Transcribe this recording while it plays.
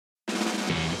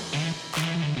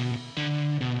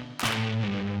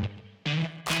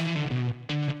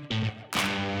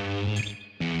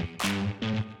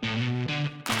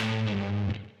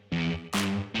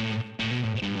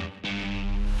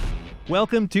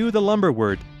Welcome to The Lumber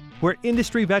Word, where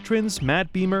industry veterans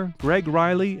Matt Beamer, Greg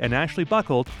Riley, and Ashley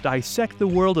Buckle dissect the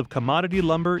world of commodity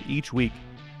lumber each week.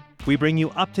 We bring you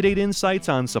up-to-date insights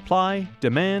on supply,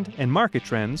 demand, and market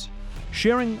trends,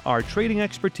 sharing our trading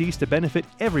expertise to benefit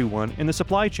everyone in the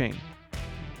supply chain.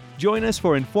 Join us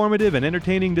for informative and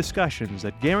entertaining discussions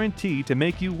that guarantee to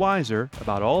make you wiser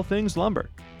about all things lumber.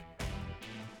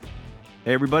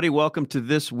 Hey, everybody, welcome to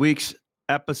this week's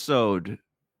episode,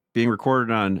 being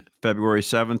recorded on February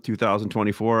 7th,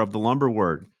 2024 of The Lumber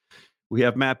Word. We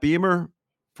have Matt Beamer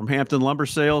from Hampton Lumber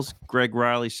Sales, Greg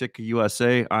Riley, Sitka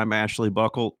USA. I'm Ashley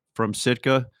Buckle from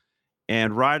Sitka.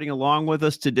 And riding along with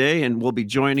us today, and will be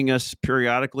joining us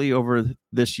periodically over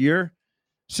this year,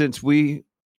 since we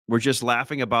were just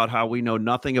laughing about how we know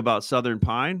nothing about Southern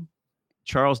Pine,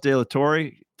 Charles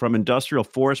DeLaTorre from Industrial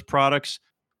Forest Products.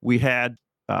 We had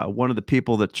one of the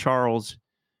people that Charles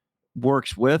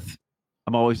works with.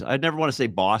 I never want to say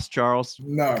boss, Charles.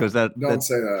 No, don't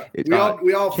say that.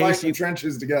 We all Casey, fight in the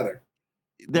trenches together.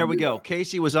 There we go.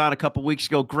 Casey was on a couple weeks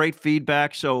ago. Great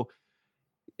feedback. So,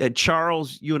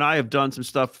 Charles, you and I have done some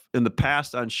stuff in the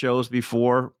past on shows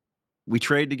before. We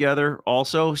trade together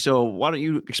also. So why don't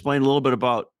you explain a little bit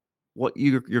about what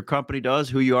your company does,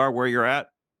 who you are, where you're at,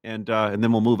 and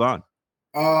then we'll move on.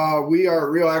 We are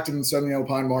real active in the Southern Yellow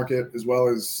Pine market, as well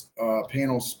as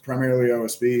panels, primarily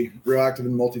OSB, real active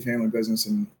in the multifamily business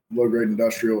and low-grade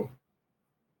industrial.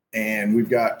 And we've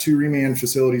got 2 reman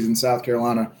facilities in South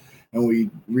Carolina, and we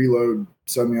reload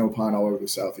Southern Yellow Pine all over the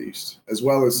Southeast, as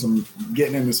well as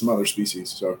getting into some other species.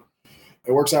 So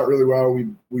it works out really well.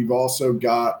 We've also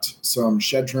got some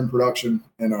shed trim production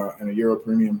and a Euro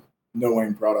premium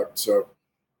no-lane product. So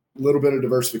a little bit of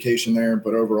diversification there,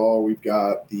 but overall we've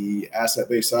got the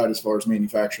asset-based side as far as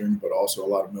manufacturing, but also a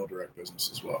lot of mill direct business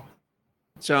as well.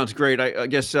 Sounds great. I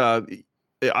guess I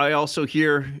also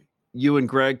hear you and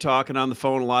Greg talking on the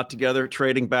phone a lot together,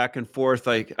 trading back and forth.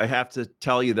 I have to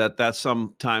tell you that's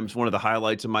sometimes one of the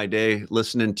highlights of my day,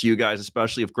 listening to you guys,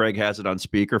 especially if Greg has it on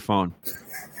speakerphone.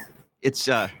 It's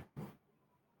a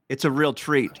real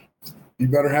treat. You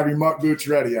better have your muck boots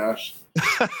ready, Ash.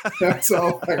 That's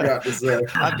all I got to say.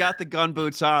 I've got the gun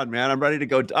boots on, man. I'm ready to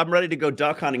go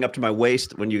duck hunting up to my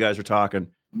waist when you guys are talking.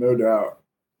 No doubt.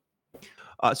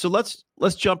 So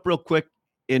let's jump real quick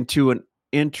into an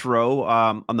intro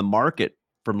on the market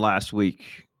from last week.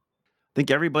 I think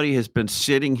everybody has been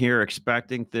sitting here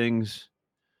expecting things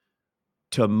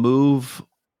to move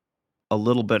a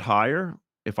little bit higher,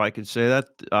 if I could say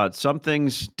that. Some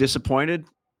things disappointed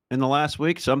in the last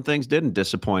week. Some things didn't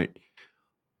disappoint.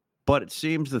 But it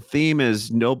seems the theme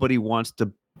is nobody wants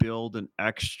to build an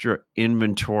extra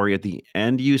inventory at the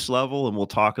end use level, and we'll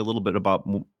talk a little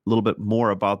bit more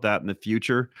about that in the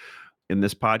future in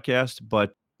this podcast.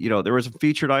 But there were some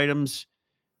featured items.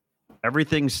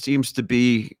 Everything seems to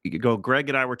be. Greg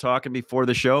and I were talking before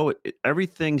the show.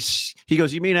 He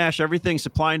goes, "You mean, Ash? Everything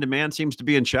supply and demand seems to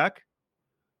be in check."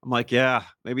 I'm like, "Yeah,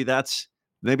 maybe that's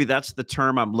the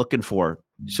term I'm looking for."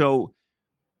 So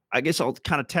I guess I'll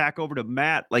kind of tack over to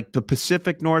Matt, like the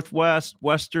Pacific Northwest,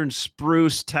 Western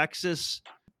Spruce, Texas.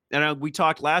 And we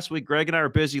talked last week. Greg and I were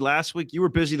busy last week. You were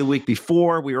busy the week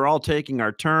before. We were all taking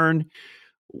our turn.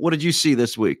 What did you see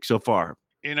this week so far?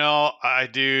 I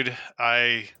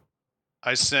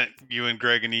sent you and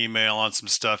Greg an email on some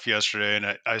stuff yesterday,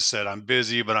 and I said, I'm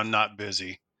busy, but I'm not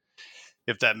busy,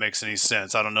 if that makes any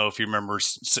sense. I don't know if you remember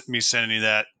me sending you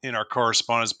that in our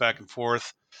correspondence back and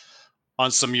forth on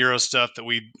some Euro stuff that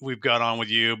we've got on with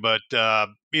you, but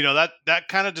that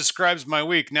kind of describes my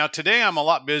week. Now today I'm a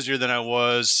lot busier than I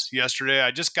was yesterday. I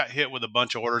just got hit with a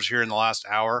bunch of orders here in the last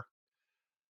hour,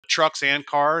 trucks and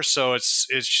cars. So it's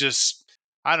just,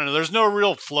 I don't know. There's no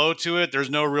real flow to it. There's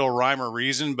no real rhyme or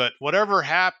reason, but whatever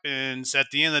happens at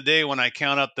the end of the day, when I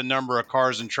count up the number of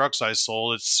cars and trucks I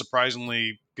sold, it's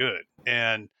surprisingly good.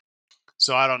 And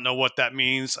so I don't know what that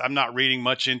means. I'm not reading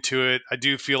much into it. I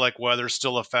do feel like weather's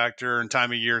still a factor and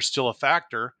time of year is still a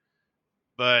factor.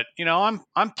 But,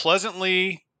 I'm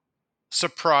pleasantly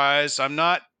surprised. I'm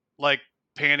not like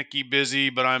panicky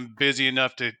busy, but I'm busy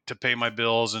enough to pay my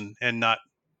bills and not,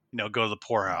 go to the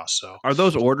poorhouse. So are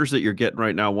those orders that you're getting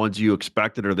right now ones you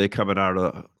expected, or are they coming out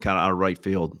of right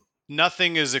field?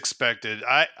 Nothing is expected.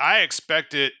 I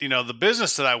expected, the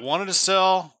business that I wanted to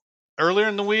sell earlier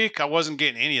in the week, I wasn't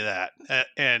getting any of that.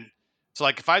 And so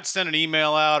like if I'd send an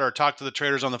email out or talk to the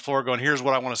traders on the floor going, here's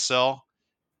what I want to sell,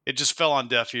 it just fell on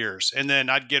deaf ears. And then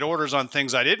I'd get orders on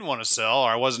things I didn't want to sell, or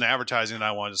I wasn't advertising that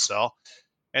I wanted to sell.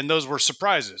 And those were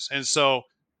surprises. And so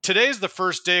today's the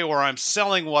first day where I'm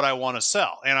selling what I want to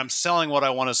sell, and I'm selling what I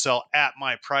want to sell at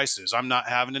my prices. I'm not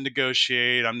having to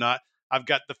negotiate. I'm not I've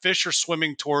got the fish are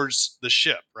swimming towards the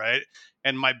ship, right?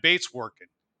 And my bait's working.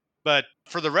 But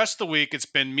for the rest of the week, it's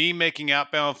been me making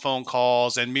outbound phone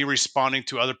calls and me responding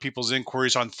to other people's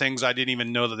inquiries on things I didn't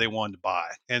even know that they wanted to buy.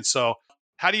 And so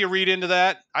how do you read into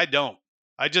that? I don't.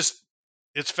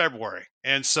 It's February.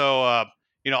 And so,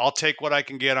 I'll take what I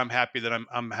can get. I'm happy that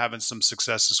I'm having some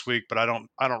success this week, but I don't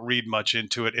read much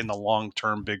into it in the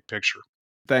long-term big picture.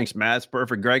 Thanks, Matt. It's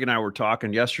perfect. Greg and I were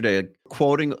talking yesterday. We're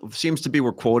quoting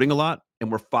a lot,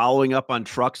 and we're following up on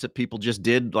trucks that people just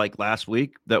did like last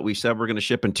week that we said we're going to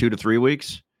ship in 2 to 3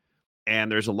 weeks.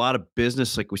 And there's a lot of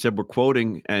business, like we said, we're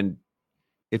quoting. And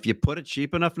if you put a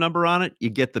cheap enough number on it, you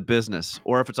get the business.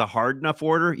 Or if it's a hard enough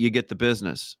order, you get the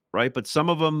business, right? But some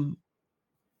of them,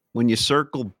 when you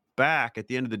circle back at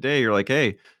the end of the day, you're like,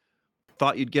 hey,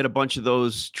 thought you'd get a bunch of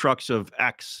those trucks of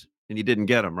X and you didn't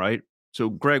get them, right? So,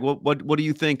 Greg, what do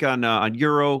you think on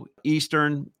Euro,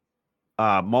 Eastern,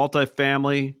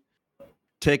 multifamily?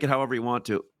 Take it however you want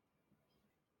to.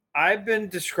 I've been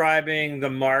describing the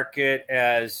market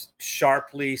as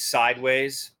sharply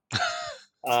sideways.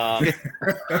 I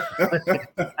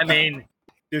mean,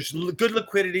 there's good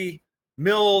liquidity.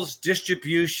 Mills,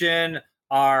 distribution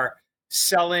are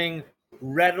selling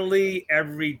readily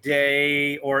every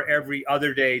day or every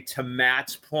other day. To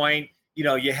Matt's point,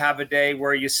 you have a day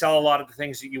where you sell a lot of the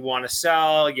things that you want to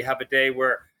sell. You have a day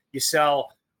where you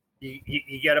sell, you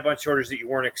get a bunch of orders that you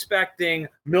weren't expecting.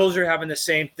 Mills are having the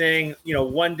same thing.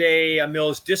 One day a mill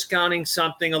is discounting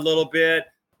something a little bit.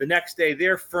 The next day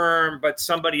they're firm, but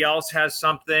somebody else has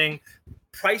something.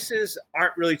 Prices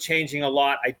aren't really changing a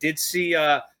lot. I did see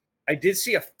a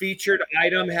featured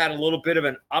item had a little bit of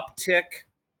an uptick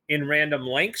in random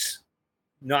lengths.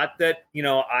 Not that,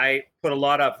 I put a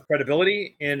lot of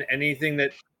credibility in anything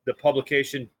that the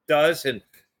publication does, and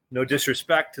no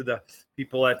disrespect to the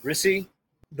people at RISI.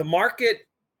 The market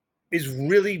is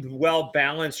really well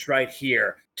balanced right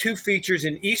here. 2 features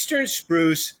in Eastern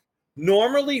spruce.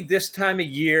 Normally this time of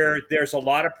year, there's a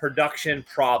lot of production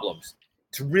problems.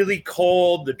 It's really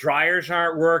cold. The dryers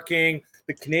aren't working.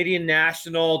 The Canadian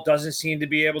National doesn't seem to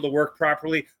be able to work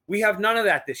properly. We have none of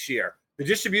that this year. The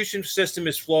distribution system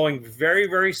is flowing very,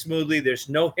 very smoothly. There's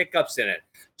no hiccups in it.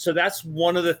 So that's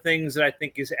one of the things that I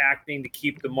think is acting to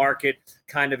keep the market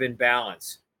kind of in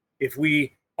balance. If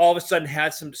we all of a sudden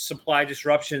had some supply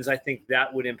disruptions, I think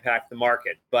that would impact the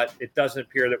market. But it doesn't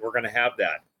appear that we're going to have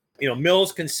that.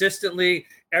 Mills consistently,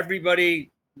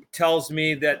 everybody tells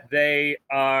me that the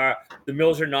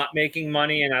mills are not making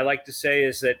money. And I like to say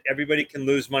is that everybody can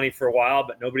lose money for a while,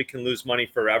 but nobody can lose money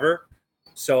forever.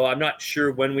 So I'm not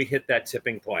sure when we hit that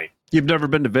tipping point. You've never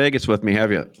been to Vegas with me,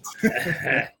 have you?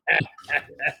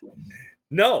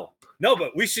 No,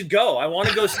 but we should go. I want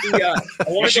to go see.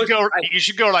 You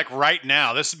should go like right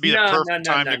now. This would be the perfect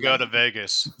time to go to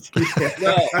Vegas.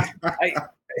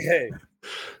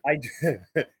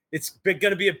 It's going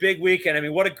to be a big weekend. I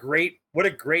mean, what a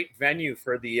great venue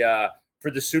for the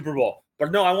Super Bowl.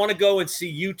 But no, I want to go and see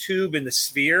YouTube in the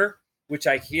Sphere, which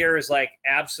I hear is like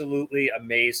absolutely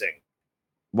amazing.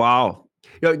 Wow.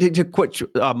 Did you quit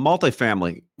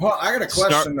multifamily? Well, I got a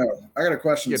question though. I got a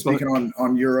question speaking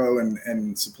on Euro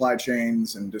and supply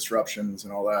chains and disruptions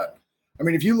and all that. I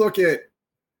mean, if you look at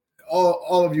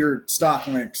all of your stock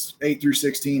links, 8 through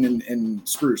 16 in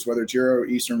spruce, whether it's Euro,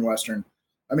 Eastern, Western,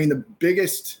 I mean, the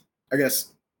biggest, I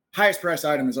guess, highest price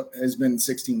item has been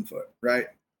 16 foot, right?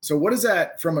 So what is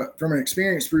that from an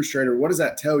experienced spruce trader? What does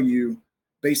that tell you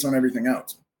based on everything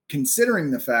else?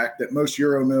 Considering the fact that most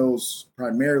Euro mills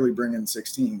primarily bring in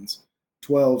 16s,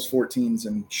 12s, 14s,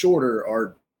 and shorter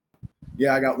are,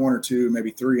 I got 1 or 2,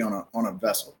 maybe 3 on a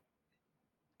vessel.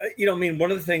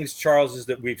 One of the things, Charles, is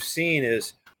that we've seen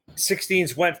is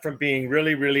 16s went from being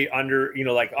really, really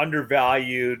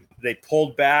undervalued. They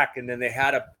pulled back, and then they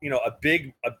had a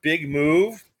big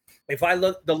move. If I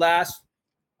look the last,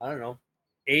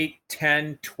 8,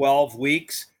 10, 12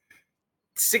 weeks,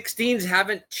 16s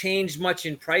haven't changed much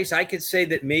in price. I could say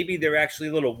that maybe they're actually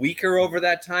a little weaker over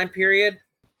that time period.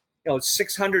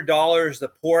 $600 the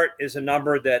port is a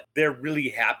number that they're really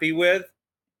happy with.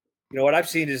 What I've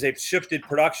seen is they've shifted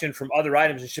production from other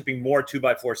items and shipping more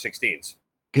 2x4 16s.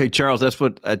 Okay, Charles, that's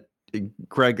what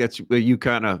Greg, that's what you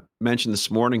kind of mentioned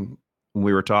this morning when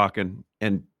we were talking,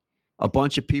 and a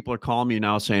bunch of people are calling me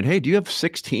now saying, "Hey, do you have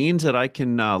 16s that I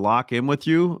can lock in with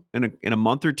you in a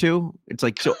month or two?" It's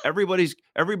like, so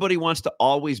everybody wants to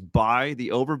always buy the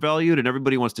overvalued, and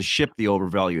everybody wants to ship the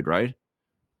overvalued, right?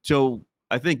 So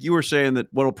I think you were saying that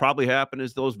what'll probably happen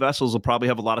is those vessels will probably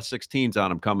have a lot of 16s on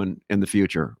them coming in the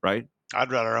future, right?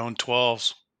 I'd rather own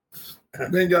 12s.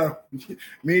 Bingo.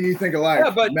 Me and you think alike. Yeah,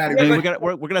 but Matty, we're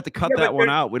gonna have to cut that one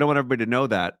out. We don't want everybody to know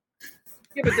that.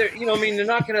 Yeah, but they're, they're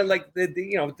not going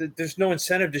to there's no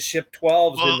incentive to ship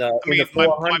 12s in the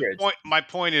 400s. My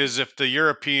point is, if the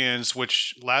Europeans,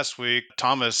 which last week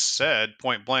Thomas said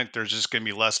point blank, there's just going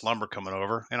to be less lumber coming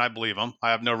over, and I believe him.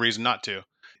 I have no reason not to.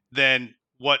 Then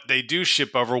what they do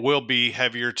ship over will be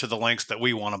heavier to the lengths that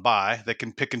we want to buy. They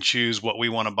can pick and choose what we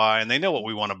want to buy, and they know what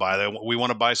we want to buy. We want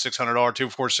to buy $600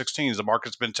 2x4 16s. The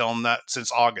market's been telling them that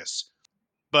since August.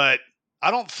 But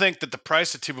I don't think that the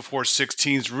price of 2x4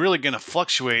 16 is really going to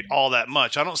fluctuate all that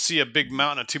much. I don't see a big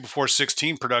mountain of 2x4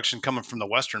 16 production coming from the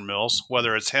Western mills,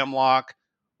 whether it's hemlock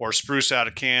or spruce out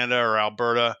of Canada or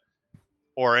Alberta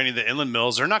or any of the inland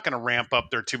mills. They're not going to ramp up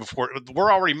their 2x4.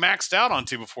 We're already maxed out on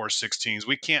 2x4 16s.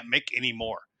 We can't make any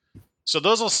more. So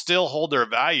those will still hold their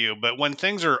value. But when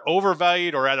things are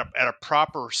overvalued or at a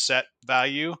proper set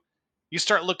value, you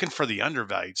start looking for the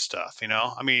undervalued stuff.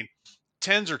 I mean,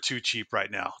 10s are too cheap right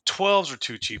now. 12s are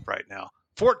too cheap right now.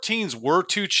 14s were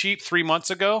too cheap 3 months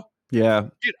ago. Yeah.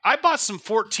 Dude, I bought some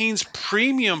 14s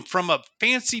premium from a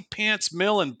fancy pants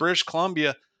mill in British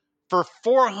Columbia for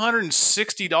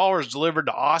 $460 delivered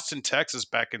to Austin, Texas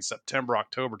back in September,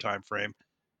 October timeframe.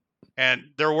 And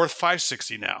they're worth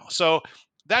 $560 now. So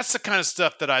that's the kind of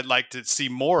stuff that I'd like to see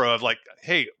more of. Like,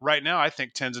 hey, right now I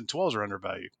think 10s and 12s are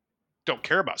undervalued. Don't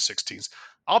care about 16s.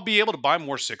 I'll be able to buy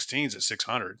more 16s at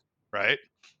 600, right?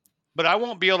 But I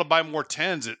won't be able to buy more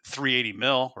 10s at 380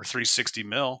 mil or 360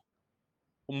 mil.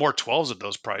 More 12s at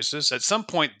those prices. At some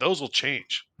point, those will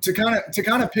change. To kind of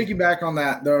piggyback on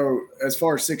that, though, as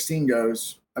far as 16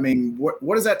 goes, I mean,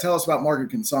 what does that tell us about market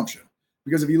consumption?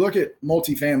 Because if you look at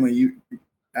multifamily, you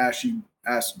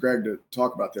asked Greg to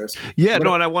talk about this. Yeah, and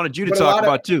I wanted you to talk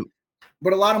about too.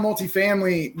 But a lot of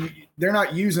multifamily, they're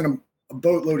not using a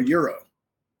boatload of Euro.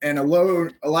 And a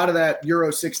lot of that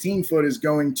Euro 16 foot is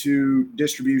going to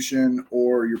distribution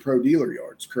or your pro dealer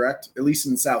yards, correct? At least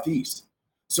in the Southeast.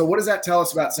 So what does that tell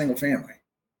us about single family?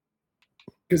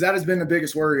 Because that has been the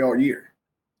biggest worry all year.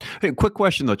 Hey, quick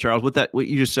question though, Charles, what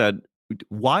you just said,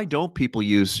 why don't people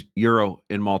use Euro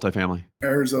in multifamily?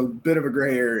 There's a bit of a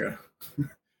gray area.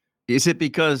 Is it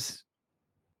because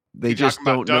they just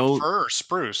don't know? Fir or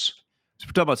spruce?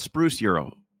 We're talking about spruce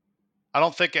Euro. I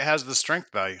don't think it has the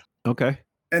strength value. Okay.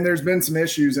 And there's been some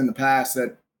issues in the past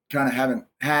that kind of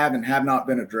have not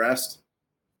been addressed.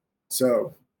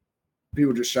 So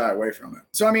people just shy away from it.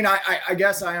 So, I mean, I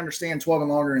guess I understand 12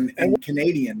 and longer in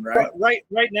Canadian, right? Right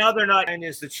now, they're not. And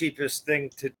is the cheapest thing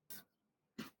to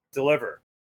deliver.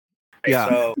 Right? Yeah.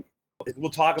 So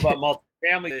we'll talk about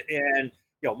multifamily and,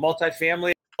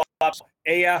 multifamily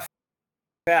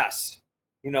AFS,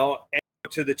 and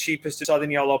to the cheapest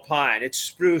southern yellow pine. It's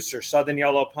spruce or southern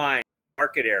yellow pine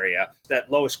market area,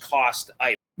 that lowest cost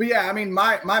item. But yeah, I mean,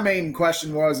 my main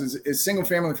question is single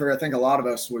family for, I think, a lot of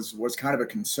us was kind of a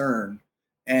concern.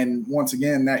 And once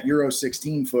again, that Euro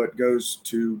 16 foot goes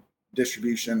to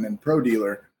distribution and pro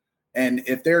dealer. And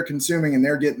if they're consuming and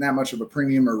they're getting that much of a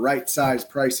premium or right size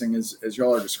pricing as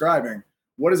y'all are describing,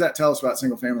 what does that tell us about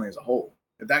single family as a whole?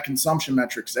 If that consumption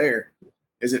metric's there,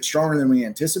 is it stronger than we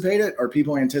anticipated? Are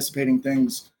people anticipating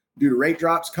things due to rate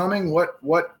drops coming? What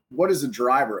is the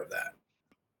driver of that?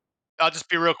 I'll just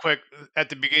be real quick. At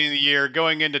the beginning of the year,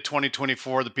 going into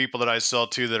 2024, the people that I sell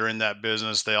to that are in that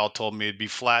business, they all told me it'd be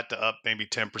flat to up maybe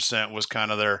 10% was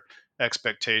kind of their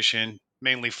expectation.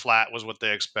 Mainly flat was what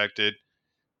they expected.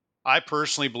 I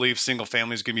personally believe single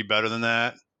family is going to be better than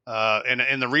that.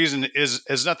 And the reason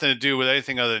has nothing to do with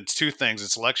anything other than two things.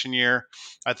 It's election year.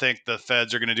 I think the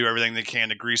feds are going to do everything they can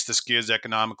to grease the skids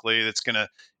economically. That's going to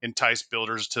entice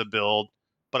builders to build.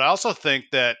 But I also think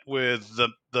that with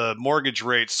the mortgage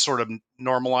rates sort of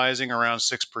normalizing around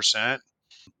 6%,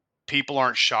 people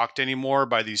aren't shocked anymore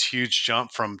by these huge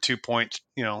jump from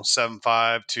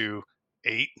 2.75 to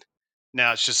 8.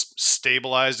 Now it's just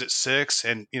stabilized at 6,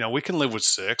 and we can live with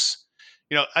 6.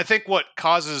 I think what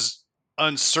causes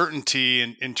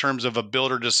uncertainty in terms of a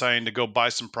builder deciding to go buy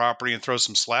some property and throw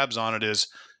some slabs on it is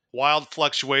wild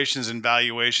fluctuations in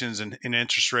valuations and in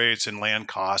interest rates and land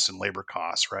costs and labor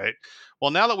costs, right?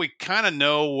 Well, now that we kind of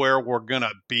know where we're going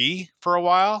to be for a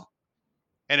while,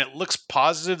 and it looks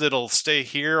positive that it'll stay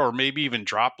here or maybe even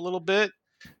drop a little bit,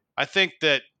 I think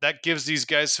that gives these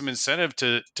guys some incentive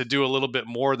to do a little bit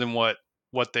more than what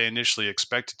they initially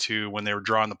expected to when they were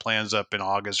drawing the plans up in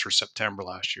August or September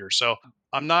last year. So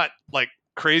I'm not like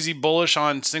crazy bullish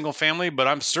on single family, but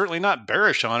I'm certainly not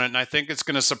bearish on it. And I think it's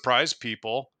going to surprise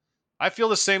people. I feel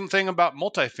the same thing about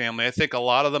multifamily. I think a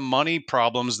lot of the money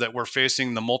problems that were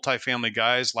facing the multifamily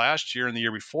guys last year and the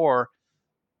year before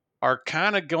are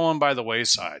kind of going by the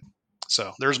wayside.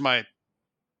 So there's my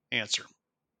answer.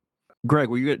 Greg,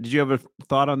 did you have a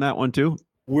thought on that one too?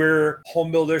 We're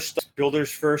home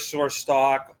builders first source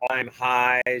stock, all-time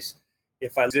highs.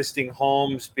 If existing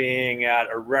homes being at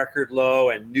a record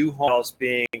low and new homes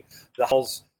being the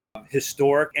house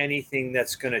historic, anything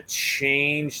that's going to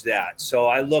change that. So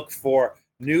I look for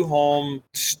new home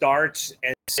starts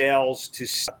and sales to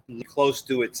close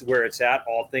to where it's at,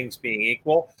 all things being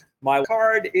equal. My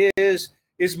card is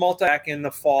multi-back in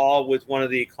the fall with one of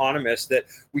the economists that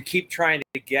we keep trying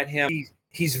to get him.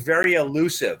 He's very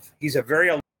elusive. He's a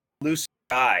very elusive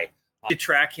guy. To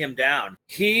track him down.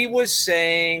 He was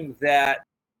saying that.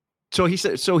 So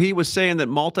he was saying that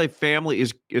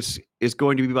multifamily is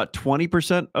going to be about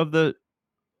 20%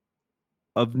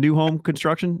 of new home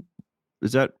construction.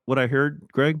 Is that what I heard,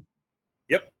 Greg?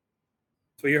 Yep.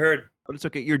 That's what you heard. But it's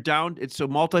okay. You're down. So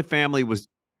multifamily was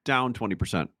down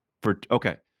 20%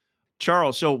 okay.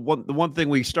 Charles, so the one thing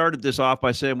we started this off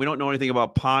by saying we don't know anything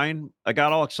about pine. I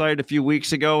got all excited a few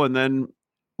weeks ago and then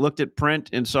looked at print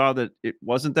and saw that it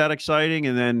wasn't that exciting.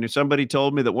 And then somebody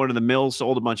told me that one of the mills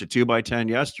sold a bunch of 2x10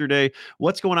 yesterday.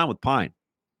 What's going on with pine?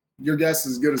 Your guess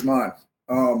is as good as mine.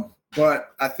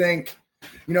 But I think,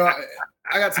 I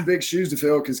got some big shoes to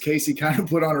fill because Casey kind of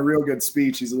put on a real good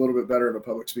speech. He's a little bit better of a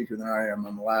public speaker than I am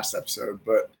on the last episode.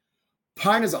 But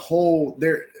pine as a whole,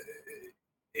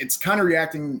 it's kind of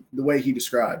reacting the way he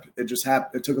described. It just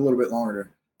happened. It took a little bit longer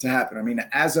to happen. I mean,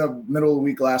 as of middle of the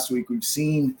week last week, we've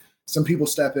seen some people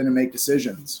step in and make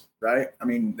decisions, right? I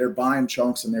mean, they're buying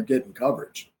chunks and they're getting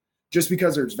coverage just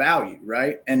because there's value,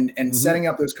 right? And setting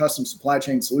up those custom supply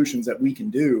chain solutions that we can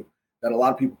do that a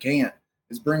lot of people can't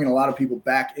is bringing a lot of people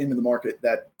back into the market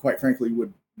that, quite frankly,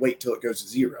 would wait till it goes to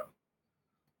zero.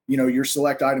 Your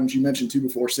select items you mentioned too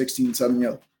before, 16 Southern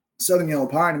Yellow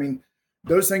Pine. I mean,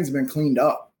 those things have been cleaned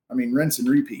up. I mean, rinse and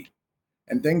repeat,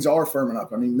 and things are firming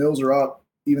up. I mean, mills are up,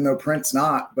 even though print's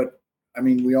not. But I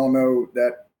mean, we all know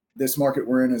that this market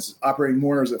we're in is operating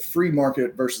more as a free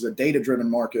market versus a data-driven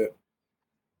market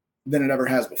than it ever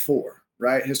has before,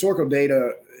 right? Historical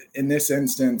data in this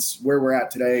instance, where we're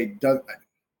at today,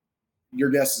 your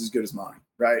guess is as good as mine,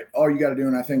 right? All you got to do,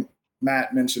 and I think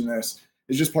Matt mentioned this,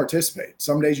 is just participate.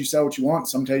 Some days you sell what you want,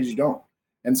 some days you don't.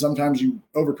 And sometimes you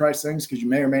overprice things because you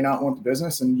may or may not want the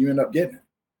business and you end up getting it,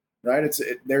 right?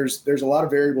 There's a lot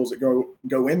of variables that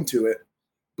go into it.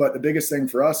 But the biggest thing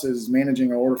for us is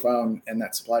managing our order file and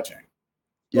that supply chain.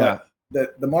 Yeah.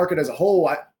 But the market as a whole,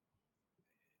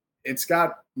 it's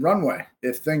got runway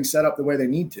if things set up the way they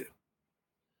need to.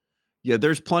 Yeah,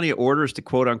 there's plenty of orders to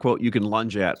quote unquote you can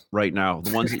lunge at right now.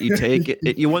 The ones that you take,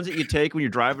 the ones that you take when you're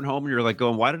driving home and you're like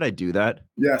going, why did I do that?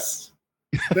 Yes.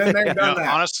 Then they've done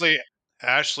that. Honestly,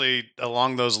 Ashley,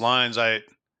 along those lines, I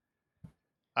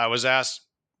was asked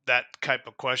that type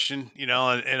of question,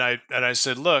 and I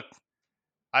said, look,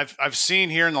 I've seen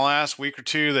here in the last week or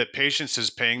two that patience is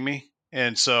paying me,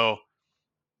 and so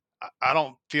I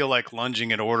don't feel like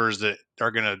lunging at orders that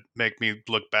are going to make me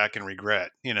look back and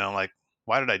regret. Like,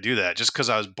 why did I do that? Just because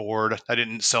I was bored. I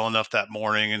didn't sell enough that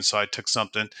morning, and so I took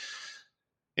something.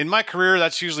 In my career,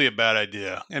 that's usually a bad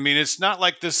idea. I mean, it's not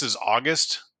like this is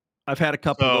August. I've had a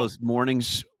couple of those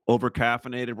mornings over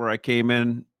caffeinated where I came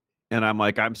in and I'm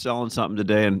like, I'm selling something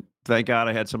today, and thank God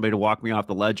I had somebody to walk me off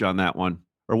the ledge on that one.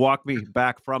 Or walk me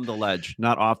back from the ledge,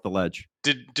 not off the ledge.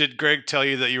 Did Greg tell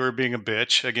you that you were being a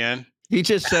bitch again? He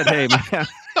just said, hey, man.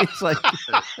 He's like...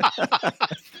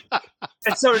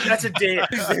 And so that's a day.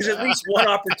 There's at least one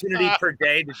opportunity per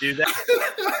day to do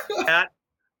that.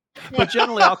 But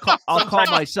generally, I'll call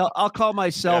myself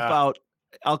out.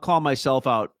 I'll call myself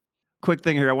out. Quick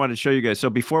thing here I wanted to show you guys. So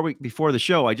before the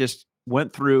show, I just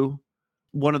went through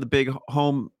one of the big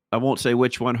home, I won't say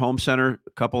which one, home center,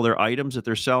 a couple of their items that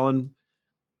they're selling.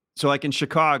 So like in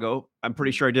Chicago, I'm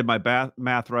pretty sure I did my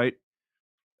math right.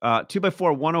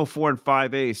 2x4, 104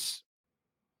 5/8,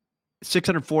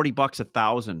 $640 a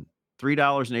thousand,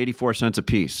 $3.84 a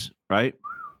piece, right?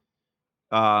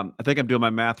 I think I'm doing my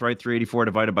math right. 384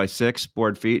 divided by 6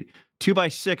 board feet.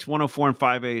 2x6, 104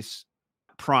 5/8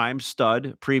 prime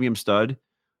stud, premium stud,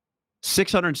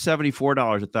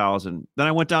 $674 a thousand. Then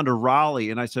I went down to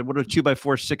Raleigh and I said, what are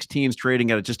 2x4 16s trading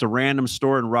at? Just a random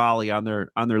store in Raleigh on their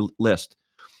list.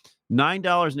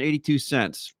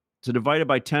 $9.82. So divided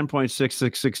by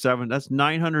 10.6667, that's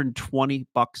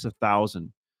 $920 a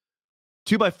thousand.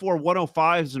 2x4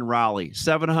 105s in Raleigh,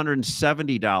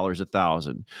 $770 a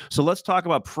thousand. So let's talk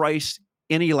about price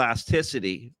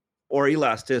inelasticity or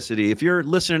elasticity. If you're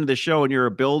listening to the show and you're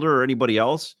a builder or anybody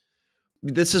else,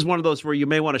 this is one of those where you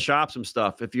may want to shop some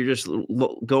stuff. If you're just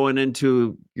going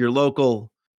into your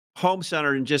local home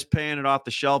center and just paying it off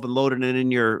the shelf and loading it in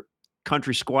your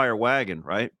Country Squire wagon,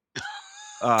 right?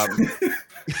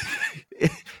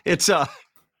 It's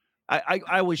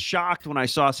I was shocked when I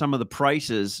saw some of the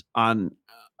prices on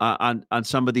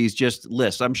some of these just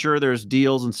lists. I'm sure there's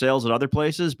deals and sales at other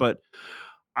places, but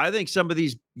I think some of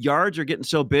these yards are getting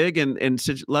so big and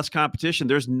such less competition.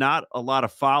 There's not a lot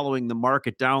of following the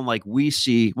market down like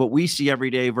what we see every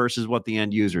day versus what the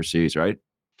end user sees, right?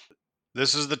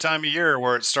 This is the time of year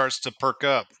where it starts to perk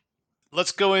up.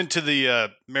 Let's go into the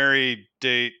marry,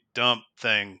 date, dump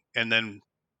thing, and then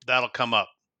that'll come up.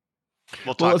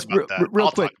 We'll Well, talk let's about that. real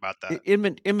I'll quick. talk about that.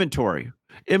 Inventory.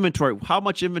 How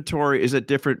much inventory is at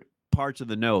different parts of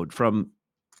the node from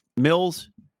mills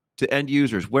to end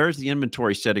users? Where's the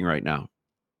inventory sitting right now?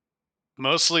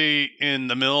 Mostly in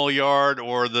the mill yard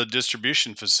or the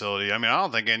distribution facility. I mean, I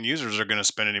don't think end users are going to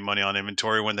spend any money on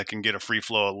inventory when they can get a free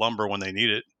flow of lumber when they need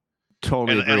it.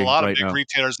 Totally And a agree lot of right big now.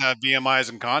 retailers have VMIs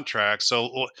and contracts.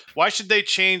 So why should they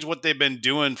change what they've been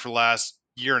doing for the last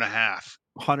year and a half?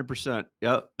 100%.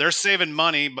 Yep. They're saving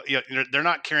money, but they're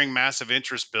not carrying massive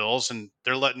interest bills, and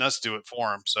they're letting us do it for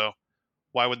them. So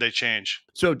why would they change?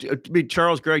 So,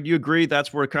 Charles, Greg, do you agree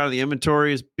that's where kind of the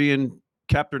inventory is being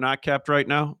kept or not kept right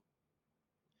now?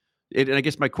 And I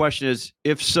guess my question is,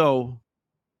 if so,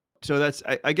 that's,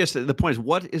 I guess the point is,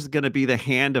 what is going to be the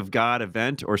hand of God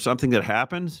event or something that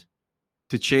happens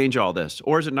to change all this?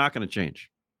 Or is it not going to change?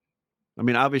 I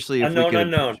mean, obviously, if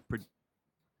Unknown.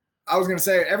 I was going to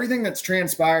say everything that's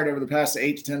transpired over the past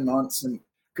 8 to 10 months and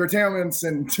curtailments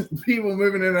and people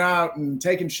moving in and out and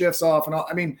taking shifts off and all.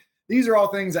 I mean, these are all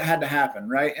things that had to happen,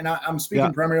 right? And I'm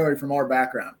speaking primarily from our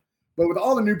background. But with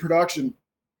all the new production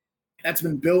that's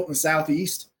been built in the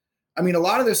Southeast, I mean, a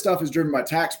lot of this stuff is driven by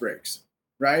tax breaks,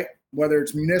 right? Whether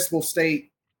it's municipal,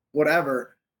 state,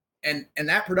 whatever. And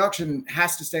that production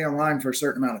has to stay online for a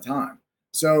certain amount of time.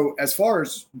 So as far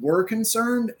as we're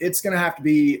concerned, it's going to have to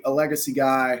be a legacy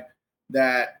guy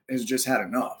that has just had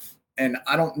enough. And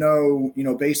I don't know,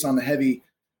 based on the heavy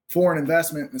foreign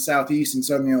investment in the Southeast and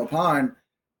Southern Yellow Pine,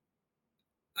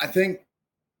 I think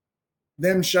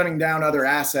them shutting down other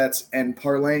assets and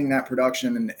parlaying that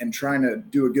production and trying to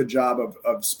do a good job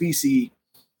of species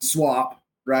swap,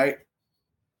 right?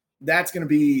 That's going to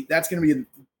be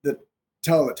the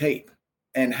tell of the tape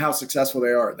and how successful they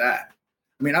are at that.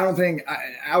 I mean, I don't think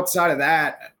outside of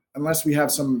that, unless we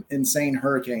have some insane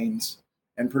hurricanes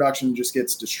and production just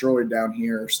gets destroyed down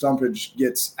here, stumpage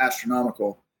gets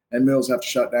astronomical and mills have to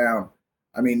shut down.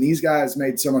 I mean, these guys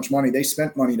made so much money. They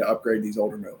spent money to upgrade these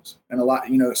older mills. And a lot,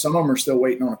 some of them are still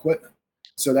waiting on equipment.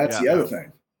 So that's the other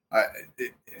thing.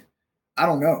 I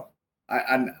don't know.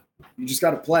 You just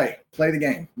got to play the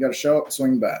game. You got to show up,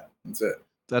 swing the bat. That's it.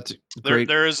 That's great.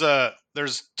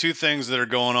 There's two things that are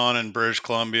going on in British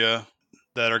Columbia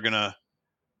that are going to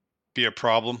be a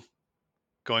problem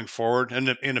going forward, and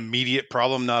an immediate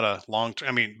problem, not a long term.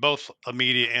 I mean, both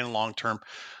immediate and long term.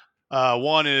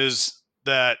 One is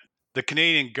that the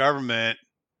Canadian government,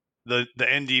 the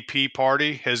NDP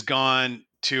party, has gone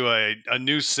to a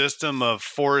new system of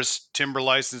forest timber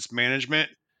license management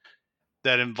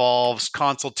that involves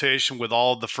consultation with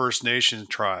all of the First Nation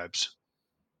tribes.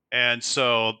 And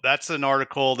so that's an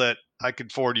article that I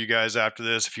could forward you guys after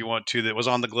this if you want to, that was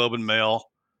on the Globe and Mail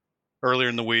earlier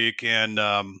in the week. And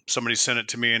somebody sent it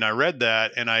to me and I read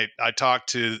that. And I talked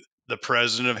to the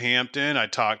president of Hampton. I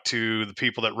talked to the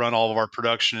people that run all of our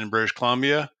production in British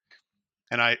Columbia.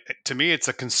 And to me, it's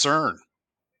a concern.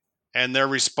 And their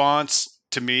response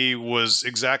to me was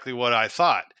exactly what I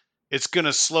thought. It's going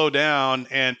to slow down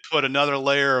and put another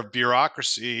layer of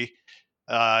bureaucracy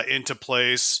into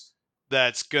place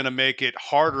that's going to make it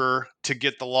harder to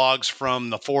get the logs from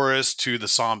the forest to the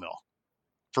sawmill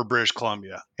for British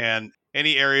Columbia and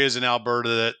any areas in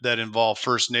Alberta that involve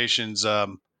First Nations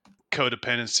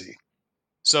codependency.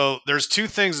 So there's two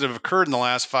things that have occurred in the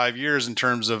last 5 years in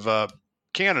terms of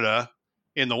Canada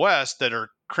in the West that are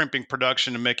crimping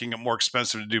production and making it more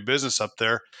expensive to do business up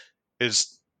there.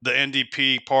 Is the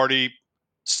NDP party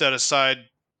set aside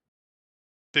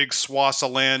big swaths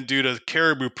of land due to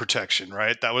caribou protection,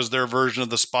 right? That was their version of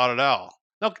the spotted owl.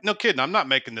 No kidding. I'm not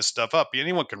making this stuff up.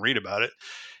 Anyone can read about it.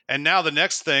 And now the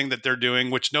next thing that they're doing,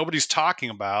 which nobody's talking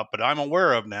about, but I'm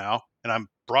aware of now, and I'm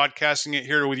broadcasting it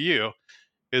here with you,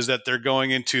 is that they're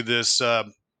going into this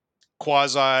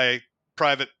quasi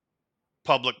private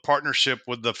public partnership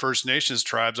with the First Nations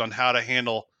tribes on how to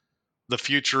handle the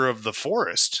future of the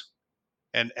forest.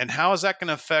 And how is that going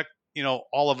to affect,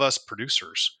 all of us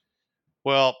producers?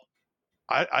 Well,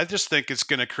 I just think it's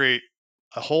going to create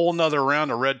a whole nother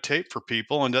round of red tape for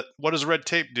people. And what does red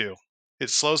tape do?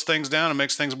 It slows things down and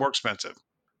makes things more expensive.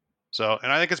 So,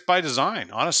 and I think it's by design.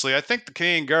 Honestly, I think the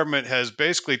Canadian government has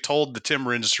basically told the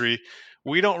timber industry,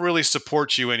 we don't really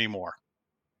support you anymore.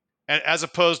 And as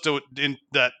opposed to in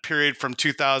that period from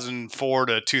 2004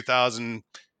 to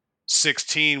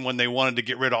 2016, when they wanted to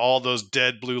get rid of all those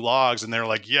dead blue logs, and they're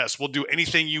like, yes, we'll do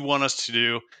anything you want us to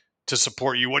do to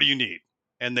support you. What do you need?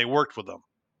 And they worked with them.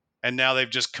 And now they've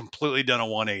just completely done a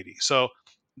 180. So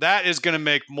that is going to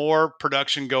make more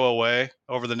production go away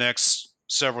over the next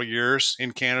several years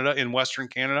in Canada, in Western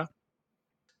Canada.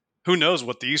 Who knows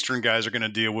what the Eastern guys are going to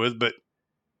deal with, but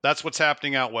that's what's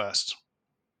happening out West.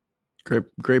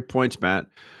 Great points, Matt.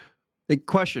 A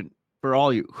question for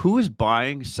all you: who is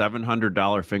buying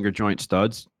 $700 finger joint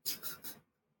studs?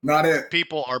 Not it.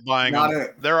 People are buying Not them.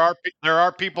 it. There are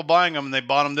people buying them, and they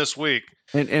bought them this week.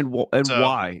 And So-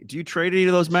 why? Do you trade any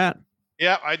of those, Matt?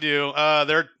 Yeah, I do.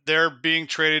 They're being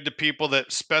traded to people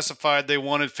that specified they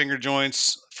wanted finger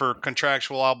joints for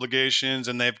contractual obligations,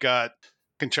 and they've got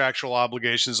contractual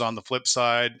obligations on the flip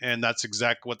side, and that's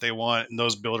exactly what they want. And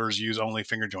those builders use only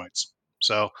finger joints.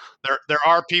 So there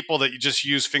are people that you just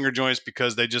use finger joints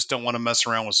because they just don't want to mess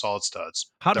around with solid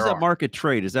studs. How does There that are. market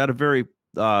trade? Is that a very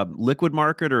liquid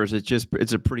market, or is it just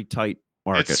it's a pretty tight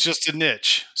market? It's just a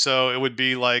niche. So it would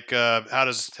be like how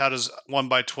does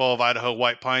 1x12 Idaho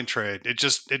white pine trade?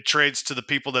 It trades to the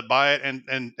people that buy it,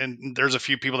 and there's a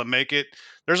few people that make it.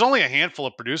 There's only a handful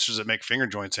of producers that make finger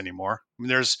joints anymore. I mean,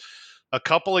 there's a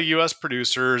couple of U.S.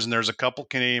 producers and there's a couple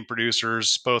Canadian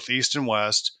producers, both East and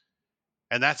West,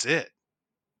 and that's it.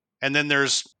 And then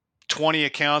there's 20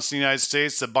 accounts in the United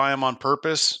States that buy them on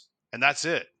purpose, and that's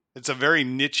it. It's a very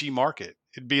niche market.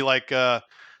 It'd be like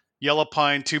yellow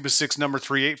pine 2x6 number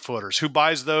 3 8-footers. Who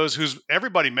buys those?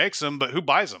 Everybody makes them, but who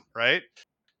buys them, right?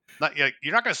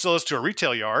 You're not going to sell this to a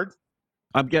retail yard.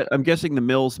 I'm guessing the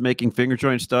mills making finger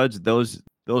joint studs, those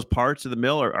parts of the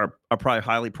mill are probably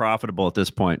highly profitable at this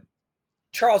point.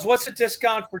 Charles, what's the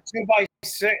discount for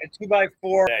 2x6,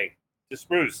 2x4 today? The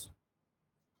spruce.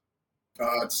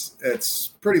 It's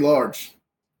pretty large.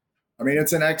 I mean,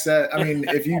 it's an excess. I mean,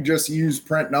 if you just use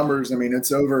print numbers, I mean,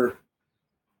 it's over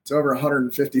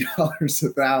 $150 a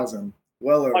thousand.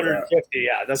 Well over 150. that.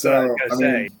 Yeah, that's So, what I was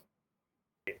gonna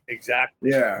say. Exactly.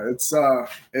 Yeah,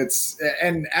 it's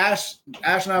and Ash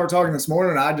and I were talking this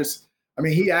morning.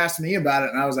 He asked me about it,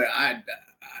 and I was like,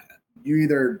 you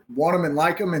either want them and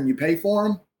like them and you pay for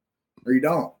them, or you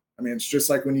don't. I mean, it's just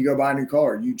like when you go buy a new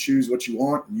car, you choose what you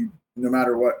want, no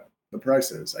matter what the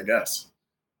price is, I guess.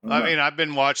 I mean, I've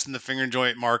been watching the finger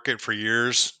joint market for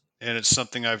years, and it's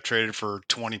something I've traded for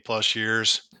 20 plus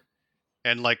years.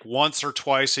 And like once or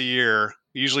twice a year,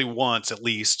 usually once at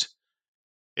least,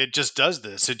 it just does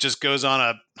this. It just goes on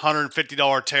a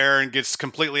 $150 tear and gets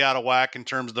completely out of whack in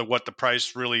terms of what the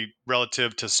price really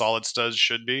relative to solid studs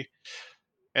should be.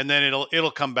 And then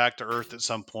it'll come back to earth at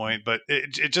some point. But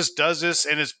it just does this,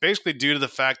 and it's basically due to the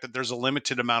fact that there's a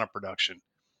limited amount of production.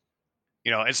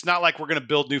 It's not like we're going to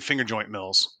build new finger joint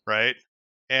mills, right?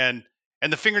 And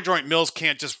the finger joint mills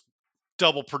can't just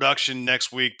double production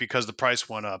next week because the price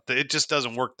went up. It just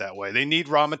doesn't work that way. They need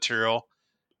raw material.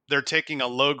 They're taking a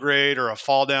low grade or a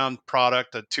fall down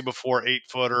product, a 2x4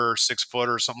 8-footer or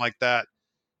 6-footer or something like that,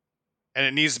 and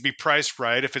it needs to be priced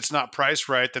right. If it's not priced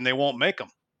right, then they won't make them.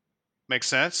 Make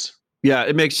sense? Yeah,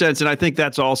 it makes sense. And I think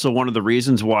that's also one of the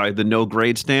reasons why the no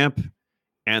grade stamp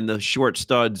and the short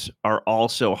studs are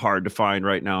also hard to find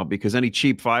right now, because any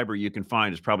cheap fiber you can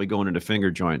find is probably going into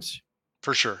finger joints.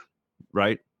 For sure.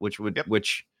 Right?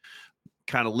 Which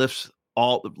kind of lifts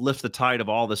the tide of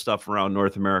all the stuff around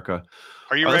North America.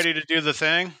 Are you ready to do the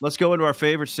thing? Let's go into our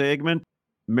favorite segment.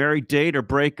 Marry, date, or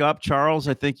break up. Charles,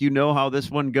 I think you know how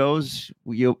this one goes.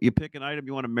 You pick an item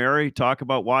you want to marry, talk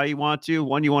about why you want to,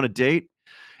 one you want to date,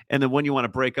 and then one you want to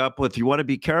break up with. You want to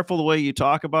be careful the way you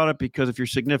talk about it, because if your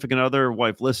significant other or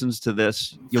wife listens to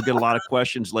this, you'll get a lot of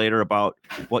questions later about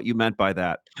what you meant by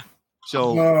that.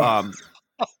 So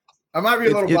I might be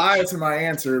a little biased in my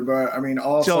answer, but I mean,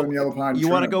 also in yellow pine. You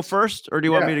want to go first, or do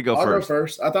you want me to go first? I'll go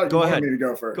first. I thought you wanted me to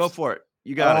go first. Go for it.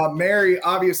 You got it. Mary,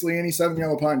 obviously, any southern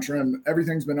yellow pine trim,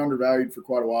 everything's been undervalued for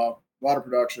quite a while. A lot of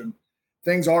production.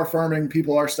 Things are firming.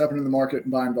 People are stepping in the market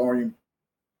and buying volume.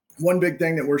 One big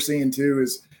thing that we're seeing too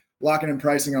is locking in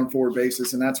pricing on forward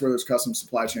basis, and that's where those custom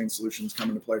supply chain solutions come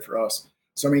into play for us.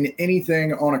 So, I mean,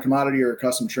 anything on a commodity or a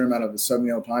custom trim out of the southern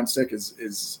yellow pine stick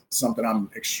is something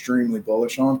I'm extremely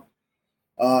bullish on.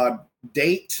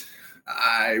 Date,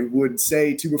 I would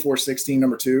say 2x4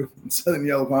 number 2 in southern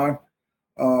yellow pine.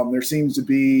 There seems to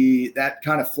be that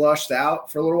kind of flushed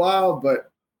out for a little while,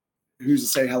 but who's to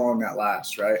say how long that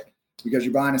lasts, right? Because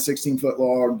you're buying a 16-foot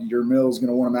log, your mill's going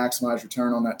to want to maximize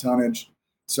return on that tonnage.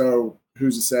 So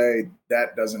who's to say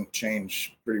that doesn't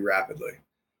change pretty rapidly?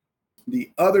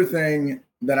 The other thing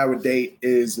that I would date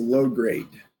is low grade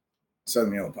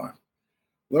southern yellow pine.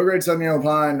 Low grade southern yellow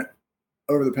pine,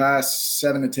 over the past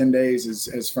 7 to 10 days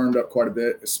has firmed up quite a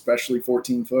bit, especially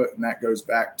 14 foot. And that goes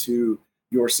back to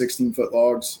your 16-foot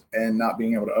logs and not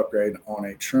being able to upgrade on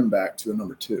a trim back to a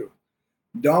number 2.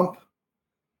 Dump,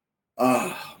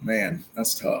 oh, man,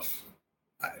 that's tough.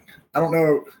 I don't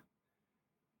know.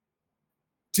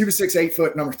 2x6, 8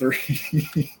 foot, number 3.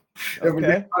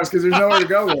 Okay. Because there's nowhere to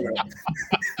go with it.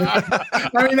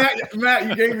 I mean,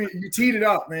 Matt, you teed it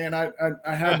up, man. I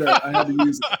had to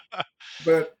use it.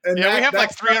 But we have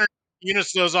like 300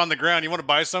 units of those on the ground. You want to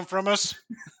buy some from us?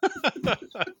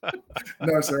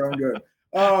 No, sir, I'm good.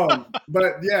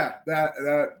 But yeah,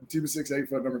 that 2x6, 8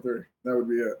 foot, number 3. That would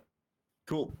be it.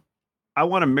 Cool. I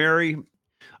want to marry.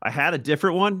 I had a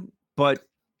different one, but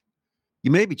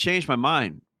you made me change my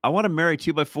mind. I want to marry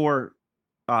 2x4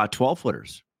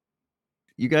 12-footers.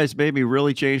 You guys made me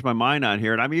really change my mind on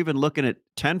here. And I'm even looking at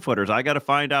 10-footers. I got to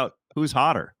find out who's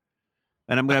hotter.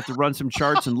 And I'm going to have to run some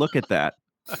charts and look at that.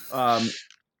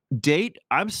 Date,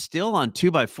 I'm still on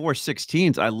 2x4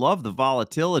 16s. I love the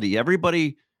volatility.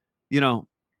 Everybody, you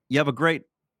have a great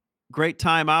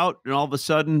time out, and all of a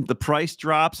sudden the price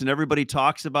drops and everybody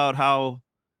talks about how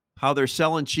they're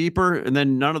selling cheaper, and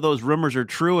then none of those rumors are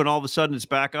true, and all of a sudden it's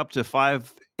back up to $580,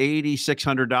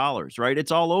 $600, right?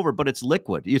 It's all over, but it's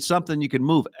liquid. It's something you can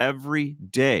move every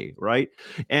day, right?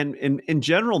 And in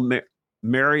general,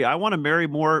 Mary, I want to marry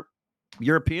more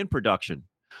European production.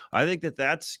 I think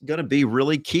that's going to be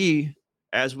really key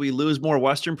as we lose more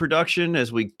Western production,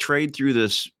 as we trade through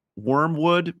this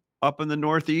wormwood up in the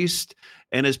Northeast,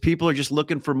 and as people are just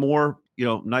looking for more,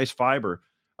 nice fiber.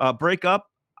 Break up.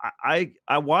 I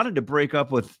wanted to break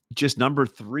up with just number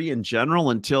 3 in general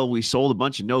until we sold a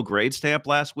bunch of no grade stamp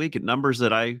last week at numbers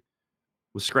that I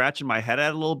was scratching my head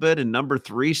at a little bit. And number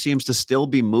 3 seems to still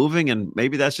be moving. And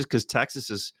maybe that's just because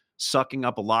Texas is sucking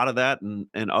up a lot of that,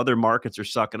 and other markets are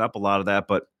sucking up a lot of that.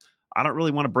 But I don't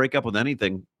really want to break up with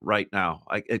anything right now.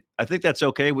 I think that's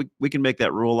okay. We can make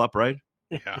that rule up, right?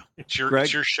 Yeah. It's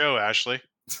your show, Ashley.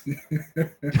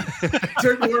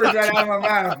 Took the words right out of my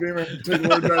mouth, Beamer. Took the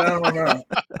words right out of my mouth.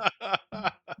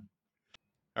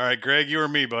 All right, Greg, you or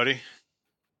me, buddy?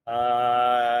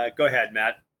 Go ahead,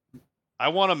 Matt. I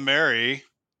want to marry.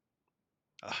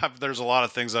 There's a lot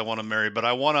of things I want to marry, but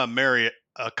I want to marry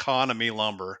economy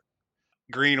lumber,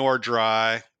 green or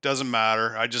dry, doesn't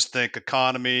matter. I just think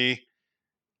economy,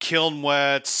 kiln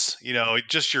wets,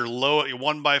 just your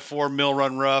 1x4 mill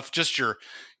run rough, just your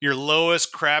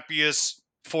lowest, crappiest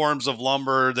forms of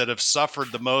lumber that have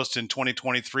suffered the most in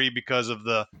 2023 because of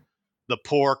the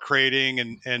poor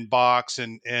crating and box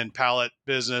and pallet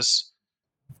business.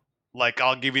 Like,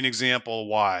 I'll give you an example of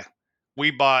why.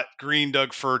 We bought green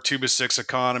Doug fir 2x6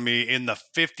 economy in the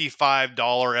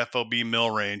 $55 FOB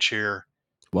mill range here.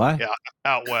 Why? Yeah,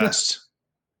 out west.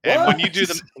 And when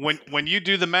you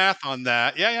do the math on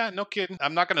that, yeah, no kidding.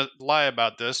 I'm not going to lie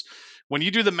about this. When you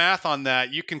do the math on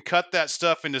that, you can cut that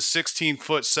stuff into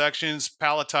 16-foot sections,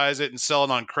 palletize it, and sell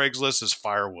it on Craigslist as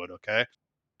firewood. Okay.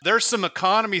 There's some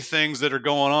economy things that are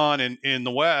going on in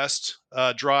the West,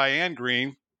 dry and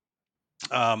green.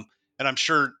 And I'm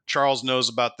sure Charles knows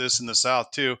about this in the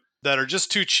South too, that are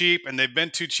just too cheap, and they've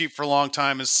been too cheap for a long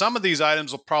time. And some of these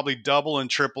items will probably double and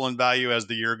triple in value as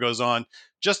the year goes on,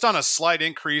 just on a slight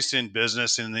increase in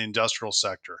business in the industrial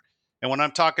sector. And when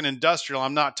I'm talking industrial,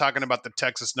 I'm not talking about the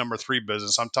Texas number 3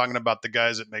 business. I'm talking about the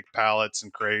guys that make pallets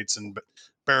and crates and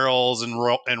barrels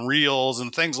and reels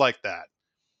and things like that.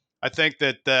 I think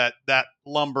that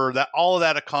lumber, that all of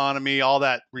that economy, all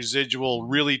that residual,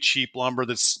 really cheap lumber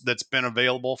that's been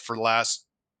available for the last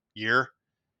year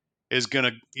is going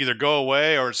to either go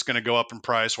away or it's going to go up in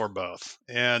price, or both.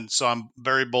 And so I'm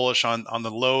very bullish on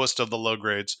the lowest of the low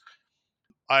grades.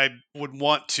 I would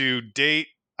want to date,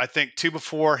 I think,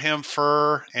 2x4 hem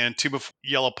fir and 2x4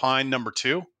 yellow pine number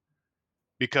 2,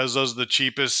 because those are the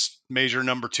cheapest major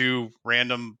number 2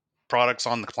 random products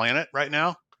on the planet right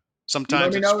now. Sometimes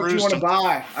let me it's know what you spruce. want to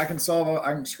buy. I can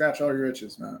scratch all your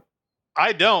itches, man.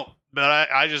 I don't, but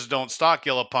I just don't stock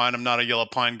yellow pine. I'm not a yellow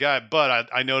pine guy, but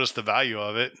I noticed the value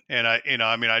of it. And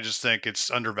I just think it's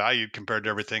undervalued compared to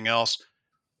everything else.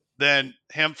 Then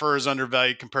hem fir is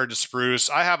undervalued compared to spruce.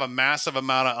 I have a massive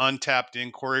amount of untapped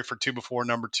inquiry for 2x4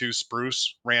 number 2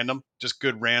 spruce, random, just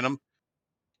good random.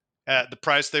 At the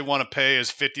price they want to pay is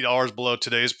 $50 below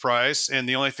today's price. And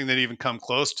the only thing that even come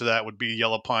close to that would be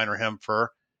yellow pine or hem fir.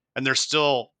 And they're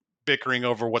still bickering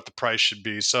over what the price should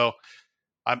be. So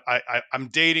I'm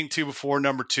dating 2x4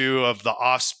 number 2 of the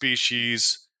off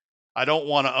species. I don't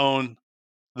want to own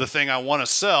the thing I want to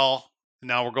sell.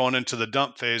 Now we're going into the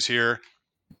dump phase here.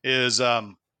 Is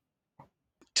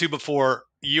 2x4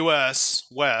 U.S.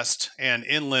 West and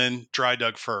inland dry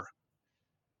Doug fir.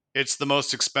 It's the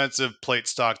most expensive plate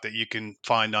stock that you can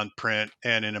find on print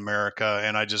and in America.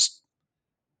 And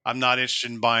I'm not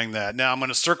interested in buying that. Now I'm going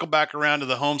to circle back around to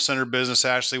the home center business.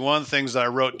 Ashley, one of the things that I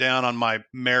wrote down on my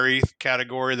Mary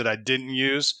category that I didn't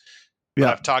use, but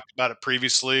Yeah. I've talked about it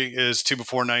previously, is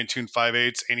 2x4 92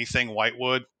 5/8, anything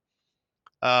whitewood.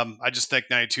 I just think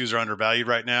 92s are undervalued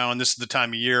right now. And this is the time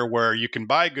of year where you can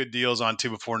buy good deals on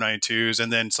 2x4 92s.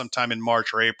 And then sometime in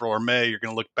March or April or May, you're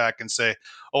going to look back and say,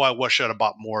 oh, I wish I'd have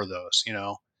bought more of those,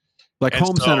 Like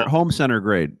And so home center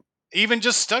grade. even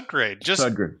just stud grade, just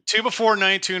Stud grade. 2x4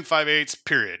 92 and 5/8,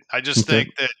 period. I just Okay.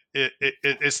 think that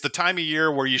it's the time of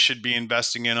year where you should be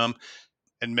investing in them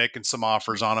and making some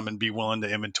offers on them and be willing to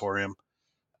inventory them.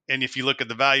 And if you look at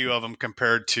the value of them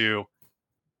compared to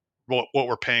what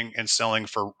we're paying and selling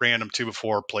for random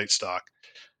 2x4 plate stock.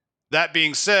 That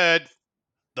being said,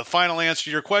 the final answer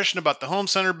to your question about the home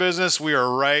center business, we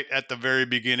are right at the very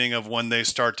beginning of when they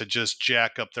start to just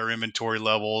jack up their inventory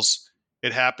levels.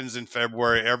 It happens in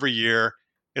February every year.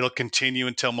 It'll continue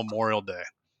until Memorial Day.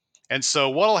 And so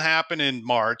what'll happen in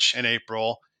March and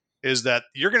April is that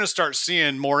you're going to start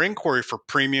seeing more inquiry for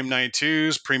premium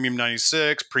 92s, premium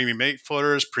 96, premium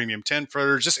 8-footers, premium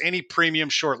 10-footers, just any premium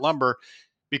short lumber,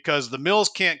 because the mills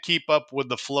can't keep up with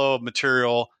the flow of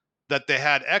material that they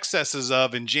had excesses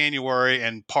of in January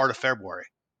and part of February.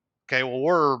 Okay, well,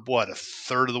 we're a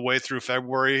third of the way through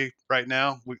February right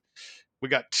now. We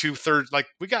got 2/3,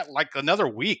 we got another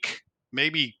week,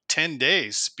 maybe 10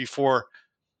 days before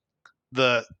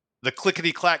the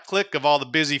clickety clack click of all the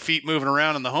busy feet moving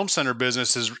around in the home center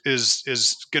business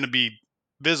is going to be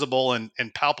visible and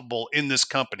palpable in this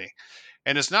company.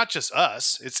 And it's not just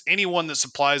us, it's anyone that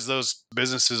supplies those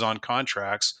businesses on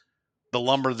contracts. The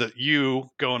lumber that you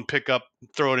go and pick up,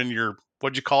 throw it in your,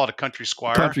 what'd you call it, a country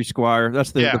squire? Country Squire.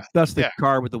 That's the Yeah.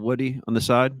 car with the Woody on the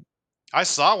side. I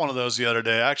saw one of those the other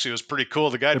day. Actually, it was pretty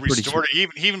cool. The guy They're pretty restored it.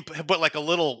 He even put like a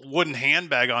little wooden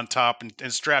handbag on top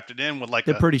and strapped it in with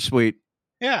They're pretty sweet.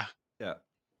 Yeah. Yeah.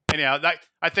 Anyhow,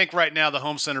 I think right now the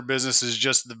home center business is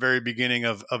just the very beginning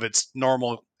of its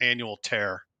normal annual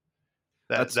tear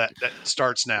that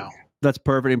starts now. That's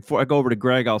perfect. And before I go over to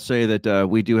Greg, I'll say that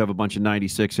we do have a bunch of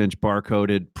 96-inch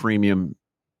barcoded premium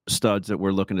studs that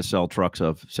we're looking to sell trucks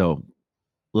of. So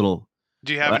little.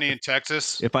 Do you have any in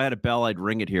Texas? If I had a bell, I'd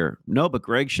ring it here. No, but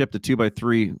Greg shipped a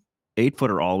 2x3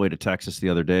 8-footer all the way to Texas the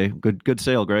other day. Good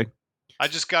sale, Greg. I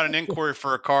just got an inquiry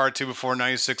for a car 2x4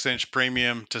 96-inch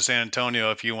premium to San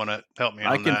Antonio. If you want to help me,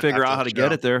 I can figure out how to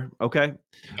get it there. Okay.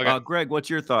 Greg, what's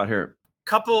your thought here?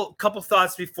 Couple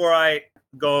thoughts before I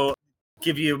go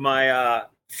give you my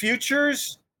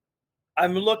futures.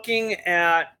 I'm looking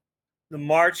at the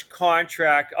March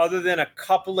contract. Other than a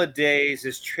couple of days,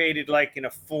 is traded like in a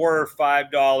 $4 or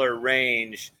 $5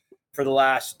 range for the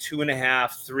last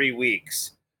 2.5, 3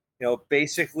 weeks.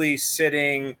 Basically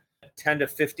sitting $10 to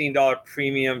 $15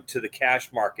 premium to the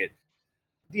cash market.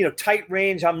 Tight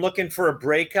range. I'm looking for a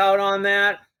breakout on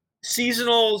that.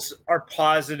 Seasonals are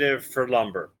positive for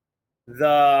lumber.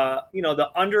 The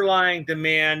underlying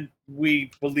demand,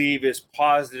 we believe, is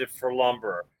positive for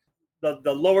lumber.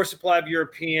 The lower supply of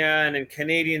European and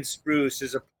Canadian spruce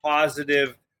is a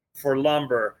positive for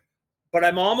lumber. But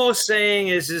I'm almost saying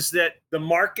is that the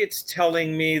market's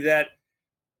telling me that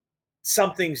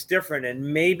something's different,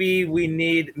 and maybe we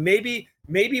need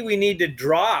to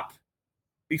drop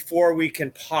before we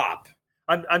can pop.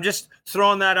 I'm just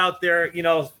throwing that out there.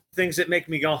 Things that make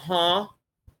me go, huh?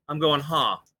 I'm going,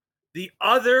 huh? The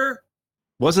other,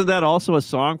 wasn't that also a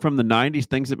song from the 90s?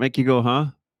 Things that make you go, huh?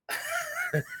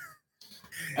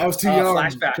 I was too young.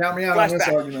 Flashback. Count me out on this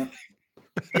argument.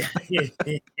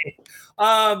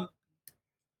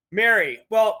 Mary.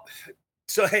 Well,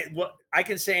 so hey, I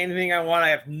can say anything I want. I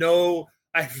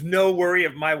have no worry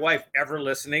of my wife ever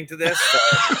listening to this. So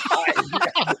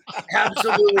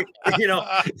absolutely.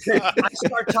 I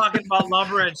start talking about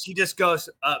lumber and she just goes,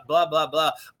 blah, blah,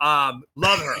 blah.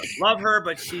 Love her,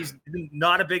 but she's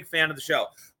not a big fan of the show.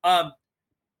 I'm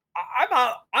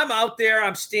out there.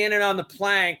 I'm standing on the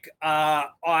plank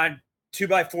on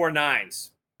 2x4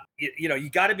 9s. You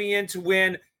got to be in to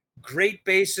win. Great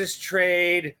basis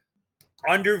trade,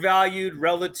 undervalued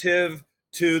relative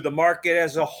to the market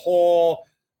as a whole,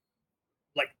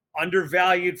 like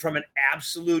undervalued from an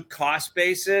absolute cost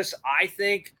basis. I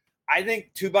think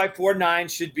 2x4 9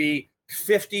 should be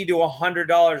 $50 to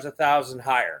 $100 a thousand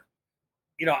higher.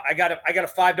 I got a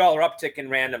 $5 uptick in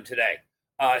random today.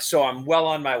 So I'm well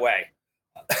on my way.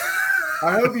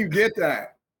 I hope you get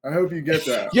that.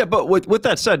 Yeah, but with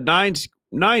that said, nines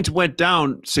went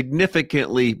down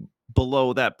significantly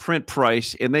below that print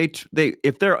price, and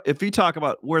if you talk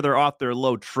about where they're off their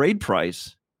low trade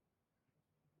price,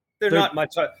 They're not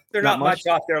much. They're not much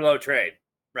off their low trade.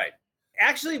 Right.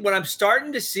 Actually, what I'm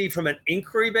starting to see from an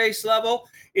inquiry-based level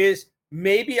is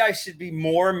maybe I should be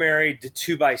more married to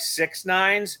 2x6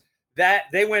 9s. That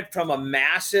they went from a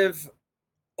massive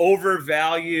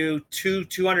overvalue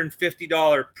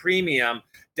 $250 premium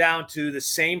down to the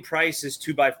same price as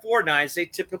 2x4 9s. They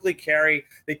typically carry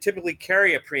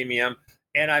a premium,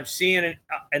 and I'm seeing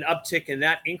an uptick in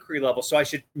that inquiry level. So I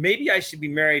should be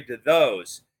married to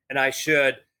those, and I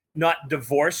should not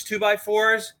divorce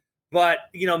 2x4s, but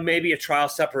maybe a trial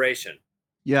separation.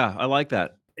 Yeah, I like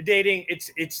that. Dating,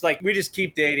 it's like we just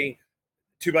keep dating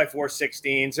 2x4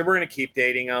 16s, and we're going to keep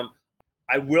dating them.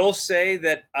 I will say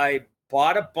that I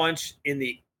bought a bunch in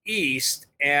the East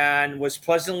and was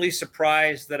pleasantly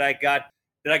surprised that I got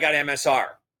MSR.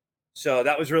 So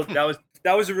that was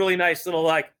a really nice little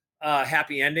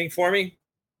happy ending for me,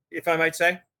 if I might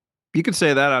say. You can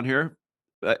say that on here,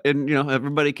 and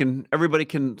everybody can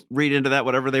read into that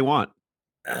whatever they want.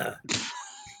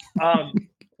 I'm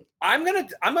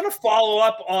gonna follow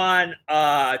up on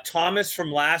Thomas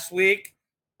from last week.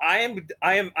 I'm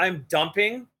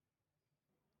dumping.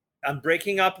 I'm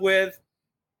breaking up with,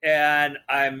 and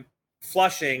I'm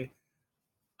flushing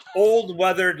old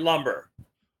weathered lumber.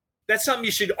 That's something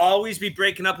you should always be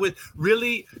breaking up with.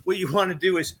 Really, what you want to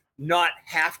do is not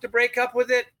have to break up with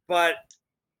it, but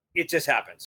it just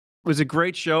happens. It was a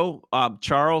great show.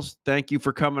 Charles, thank you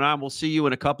for coming on. We'll see you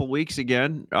in a couple weeks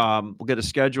again. We'll get a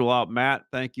schedule out. Matt,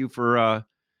 thank you for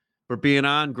being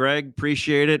on. Greg,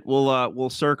 appreciate it. We'll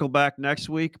circle back next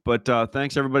week. But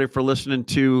thanks everybody for listening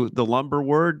to the Lumber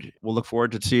Word. We'll look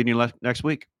forward to seeing you next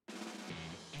week.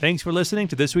 Thanks for listening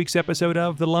to this week's episode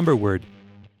of The Lumber Word.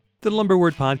 The Lumber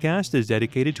Word podcast is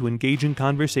dedicated to engaging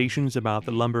conversations about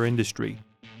the lumber industry,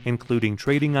 including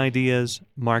trading ideas,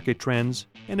 market trends,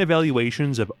 and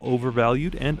evaluations of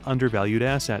overvalued and undervalued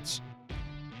assets.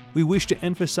 We wish to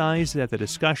emphasize that the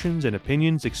discussions and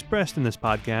opinions expressed in this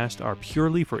podcast are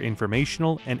purely for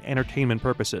informational and entertainment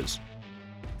purposes.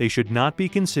 They should not be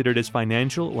considered as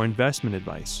financial or investment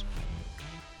advice.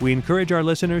 We encourage our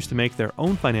listeners to make their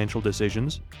own financial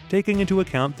decisions, taking into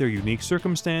account their unique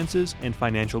circumstances and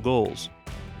financial goals,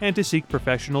 and to seek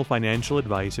professional financial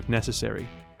advice if necessary.